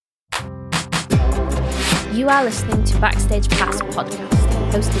You are listening to Backstage Pass podcast,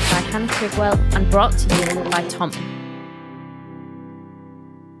 hosted by Hannah Trigwell and brought to you by Tom.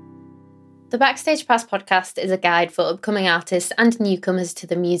 The Backstage Pass podcast is a guide for upcoming artists and newcomers to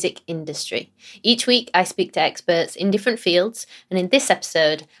the music industry. Each week, I speak to experts in different fields, and in this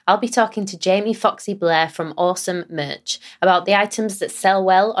episode, I'll be talking to Jamie Foxy Blair from Awesome Merch about the items that sell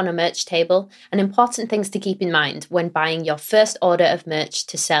well on a merch table and important things to keep in mind when buying your first order of merch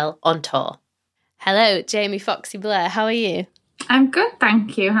to sell on tour. Hello, Jamie Foxy Blair. How are you? I'm good,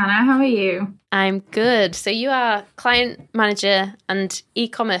 thank you, Hannah. How are you? I'm good. So you are client manager and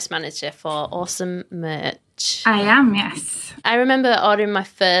e-commerce manager for Awesome Merch. I am, yes. I remember ordering my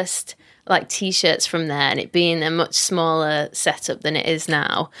first t-shirts from there and it being a much smaller setup than it is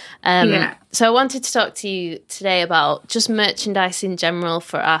now. So I wanted to talk to you today about just merchandise in general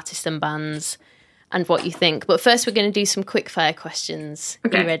for artists and bands and what you think. But first we're going to do some quick fire questions.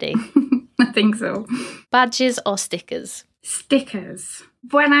 Okay. Are you ready? I think so. Badges or stickers? Stickers.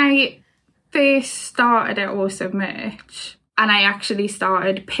 When I first started at Awesome Merch, and I actually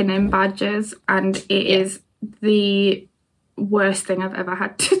started pinning badges, and it is the worst thing I've ever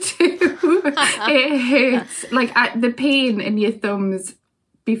had to do. It hurts. The pain in your thumbs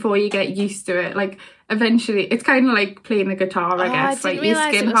before you get used to it. Eventually, it's kind of like playing the guitar, I guess. I didn't your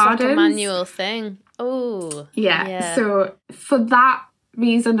realise skin it was hardens. like a manual thing. Oh. Yeah. So for that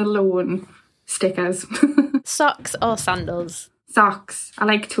reason alone, stickers. Socks or sandals? Socks. I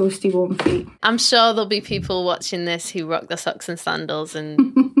like toasty warm feet. I'm sure there'll be people watching this who rock their socks and sandals,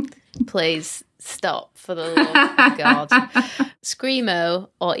 and please stop, for the love of God. Screamo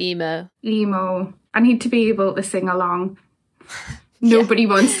or emo? Emo. I need to be able to sing along. Nobody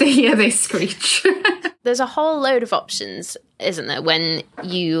wants to hear this screech. There's a whole load of options, isn't there, when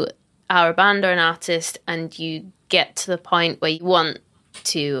you are a band or an artist and you get to the point where you want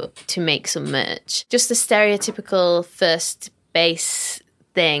to make some merch. Just the stereotypical first base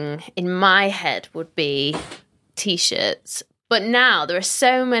thing in my head would be t-shirts. But now there are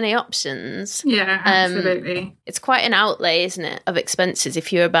so many options. Yeah, absolutely. It's quite an outlay, isn't it, of expenses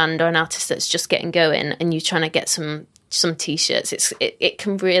if you're a band or an artist that's just getting going and you're trying to get some t-shirts. It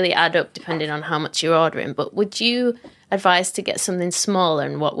can really add up depending on how much you're ordering. But would you advise to get something smaller,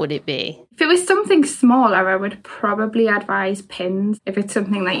 and what would it be? If it was something smaller, I would probably advise pins, if it's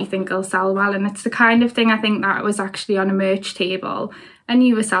something that you think will sell well. And it's the kind of thing I think that was actually on a merch table and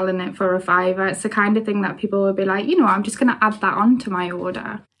you were selling it for $5. It's the kind of thing that people would be like, I'm just going to add that on to my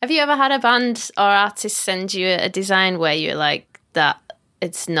order. Have you ever had a band or artist send you a design where you're like, that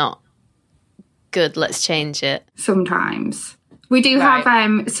it's not good, let's change it? Sometimes. We do have,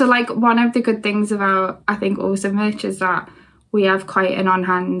 one of the good things about, I think, Awesome Merch is that we have quite an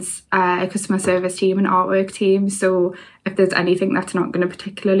on-hands customer service team and artwork team. So if there's anything that's not going to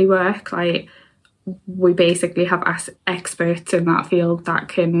particularly work, we basically have experts in that field that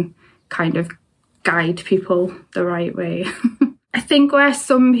can kind of guide people the right way. I think where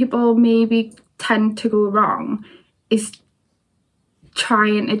some people maybe tend to go wrong is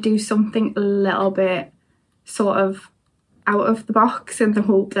trying to do something a little bit sort of out of the box in the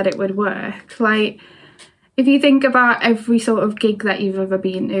hope that it would work. If you think about every sort of gig that you've ever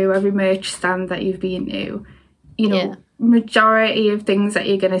been to, every merch stand that you've been to, majority of things that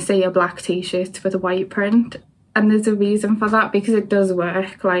you're going to see are black t-shirts with a white print, and there's a reason for that, because it does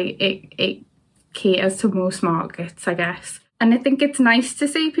work. It caters to most markets, I guess. And I think it's nice to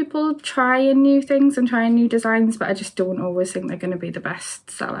see people trying new things and trying new designs, but I just don't always think they're going to be the best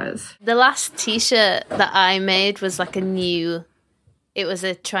sellers. The last t-shirt that I made was it was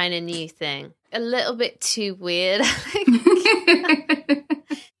trying a new thing. A little bit too weird, I think.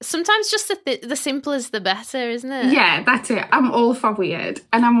 Sometimes just the simpler is the better, isn't it? Yeah, that's it. I'm all for weird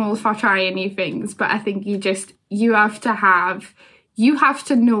and I'm all for trying new things, but I think you have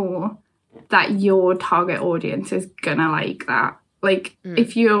to know that your target audience is gonna like that.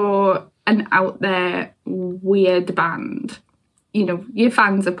 If you're an out there weird band, your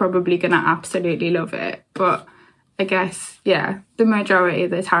fans are probably gonna absolutely love it. But I guess, the majority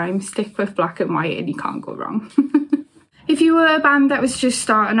of the time, stick with black and white and you can't go wrong. If you were a band that was just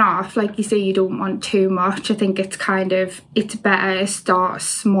starting off, like you say, you don't want too much. I think it's better to start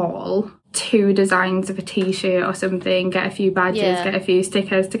small. 2 designs of a t-shirt or something, get a few badges, get a few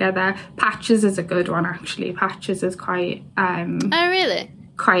stickers together. Patches is a good one, actually. Patches is quite oh, really?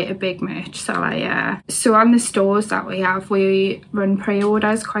 Quite a big merch seller, yeah. So on the stores that we have, we run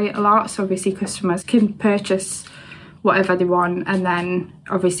pre-orders quite a lot, so obviously customers can purchase whatever they want, and then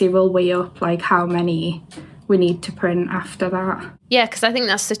obviously we'll weigh up how many we need to print after that. Yeah, because I think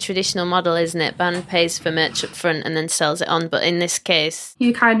that's the traditional model, isn't it? Band pays for merch up front and then sells it on. But in this case,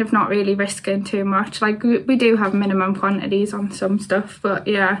 you're kind of not really risking too much. Like, we do have minimum quantities on some stuff, but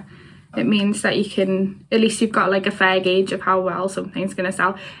yeah, it means that you can, at least you've got like a fair gauge of how well something's going to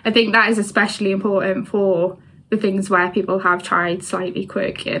sell. I think that is especially important for the things where people have tried slightly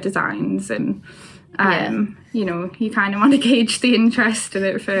quirkier designs and you know, you kind of want to gauge the interest in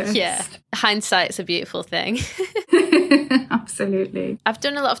it first. Yeah, hindsight's a beautiful thing. Absolutely. I've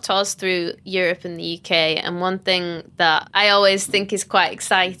done a lot of tours through Europe and the UK, and one thing that I always think is quite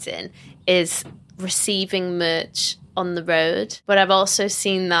exciting is receiving merch on the road. But I've also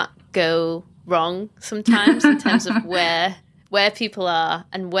seen that go wrong sometimes in terms of where people are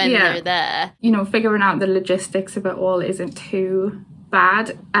and when they're there. You know, figuring out the logistics of it all isn't too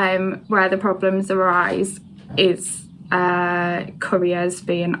bad. Where the problems arise is couriers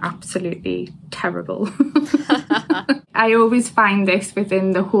being absolutely terrible. I always find this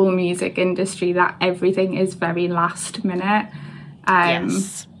within the whole music industry, that everything is very last minute.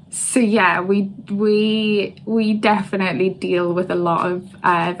 Yes. So yeah, we definitely deal with a lot of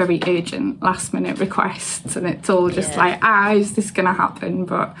very urgent last minute requests, and it's all just like, is this gonna happen?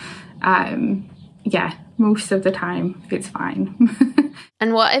 But yeah, most of the time it's fine.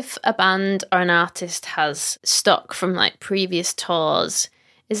 And what if a band or an artist has stock from like previous tours?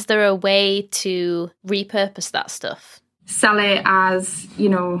 Is there a way to repurpose that stuff? Sell it as, you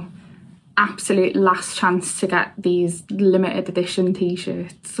know, absolute last chance to get these limited edition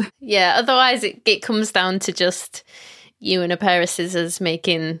t-shirts. Yeah, otherwise it comes down to just you and a pair of scissors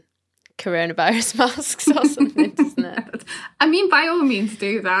making coronavirus masks or something, doesn't it? I mean, by all means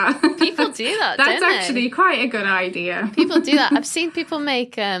do that. People do that, That's don't they? actually quite a good idea. People do that. I've seen people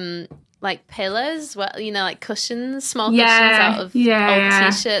make like pillows, well, you know, like cushions, small cushions out of old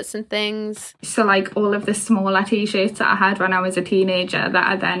t-shirts and things. So like all of the smaller t-shirts that I had when I was a teenager that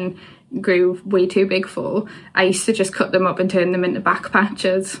I then grew way too big for, I used to just cut them up and turn them into back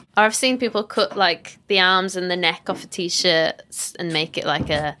patches. Or I've seen people cut like the arms and the neck off of t-shirts and make it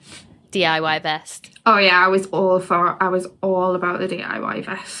like a DIY vest. Oh yeah, I was all about the DIY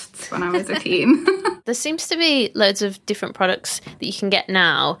vests when I was a teen. There seems to be loads of different products that you can get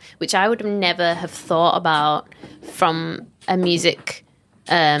now, which I would have never have thought about from a music,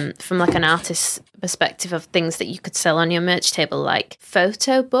 from like an artist's perspective, of things that you could sell on your merch table, like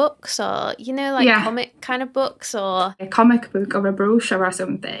photo books or, you know, like comic kind of books, or a comic book or a brochure or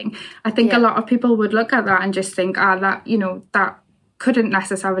something. I think a lot of people would look at that and just think, that, you know, that couldn't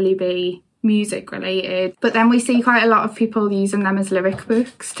necessarily be music related. But then we see quite a lot of people using them as lyric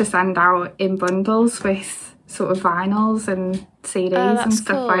books to send out in bundles with sort of vinyls and CDs and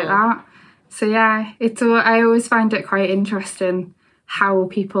stuff like that. So yeah, I always find it quite interesting how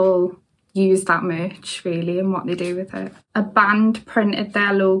people use that merch really and what they do with it. A band printed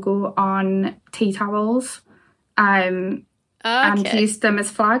their logo on tea towels and used them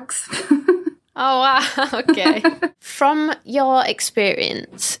as flags. Oh, wow. Okay. From your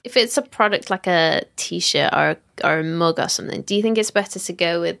experience, if it's a product like a t-shirt or a mug or something, do you think it's better to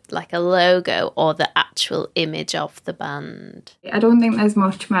go with like a logo or the actual image of the band? I don't think there's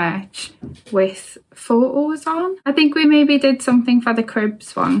much merch with photos on. I think we maybe did something for the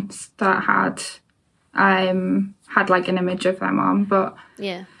Cribs once that had like an image of them on, but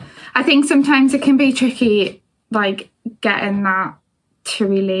yeah, I think sometimes it can be tricky, like getting that to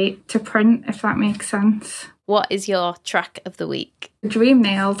relate to print, if that makes sense. What is your track of the week? Dream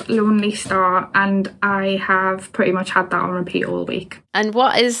Nails, Lonely Star, and I have pretty much had that on repeat all week. And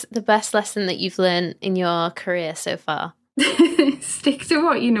what is the best lesson that you've learned in your career so far? Stick to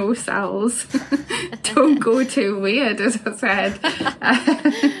what you know sells. Don't go too weird, as I said.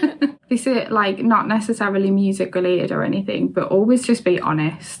 This is like not necessarily music related or anything, but always just be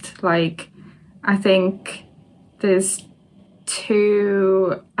honest. Like, I think there's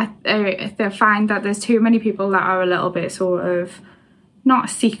I find that there's too many people that are a little bit sort of not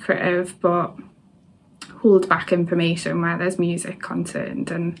secretive but hold back information where there's music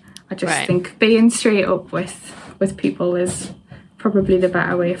concerned, and I just think being straight up with people is probably the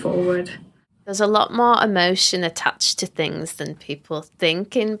better way forward. There's a lot more emotion attached to things than people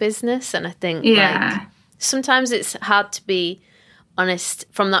think in business, and I think like, sometimes it's hard to be honest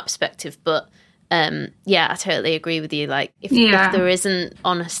from that perspective, but I totally agree with you. Like, if there isn't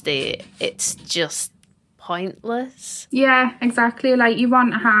honesty, it's just pointless. Yeah, exactly. Like, you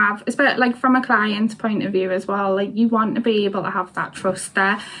want to have, especially like from a client's point of view as well, like you want to be able to have that trust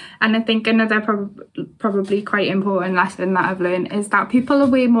there. And I think another probably quite important lesson that I've learned is that people are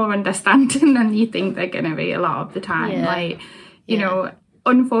way more understanding than you think they're going to be a lot of the time. Like, you know,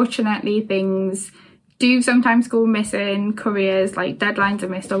 unfortunately things do sometimes go missing, couriers, like deadlines are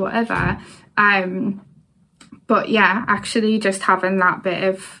missed or whatever. But yeah, actually just having that bit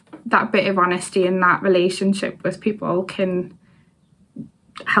of honesty in that relationship with people can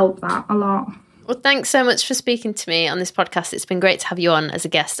help that a lot. Well, thanks so much for speaking to me on this podcast. It's been great to have you on as a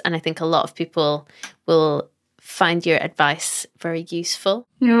guest, and I think a lot of people will find your advice very useful.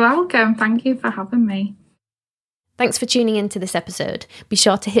 You're welcome. Thank you for having me. Thanks for tuning into this episode. Be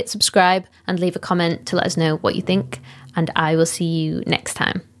sure to hit subscribe and leave a comment to let us know what you think, and I will see you next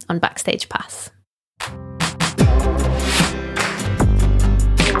time on Backstage Pass.